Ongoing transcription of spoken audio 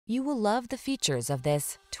You will love the features of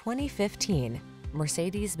this 2015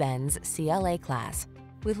 Mercedes-Benz CLA class.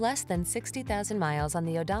 With less than 60,000 miles on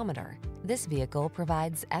the odometer, this vehicle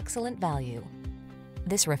provides excellent value.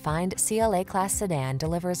 This refined CLA class sedan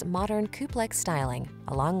delivers modern coupe-like styling,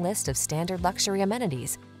 a long list of standard luxury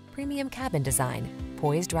amenities, premium cabin design,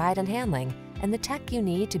 poised ride and handling, and the tech you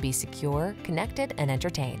need to be secure, connected, and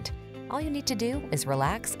entertained. All you need to do is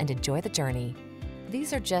relax and enjoy the journey.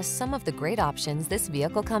 These are just some of the great options this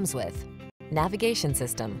vehicle comes with: navigation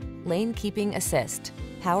system, lane keeping assist,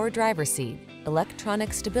 power driver seat,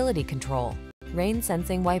 electronic stability control, rain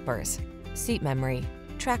sensing wipers, seat memory,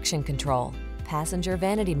 traction control, passenger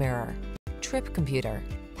vanity mirror, trip computer,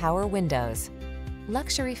 power windows.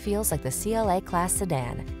 Luxury feels like the CLA class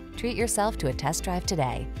sedan. Treat yourself to a test drive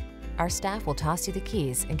today. Our staff will toss you the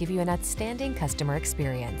keys and give you an outstanding customer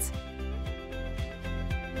experience.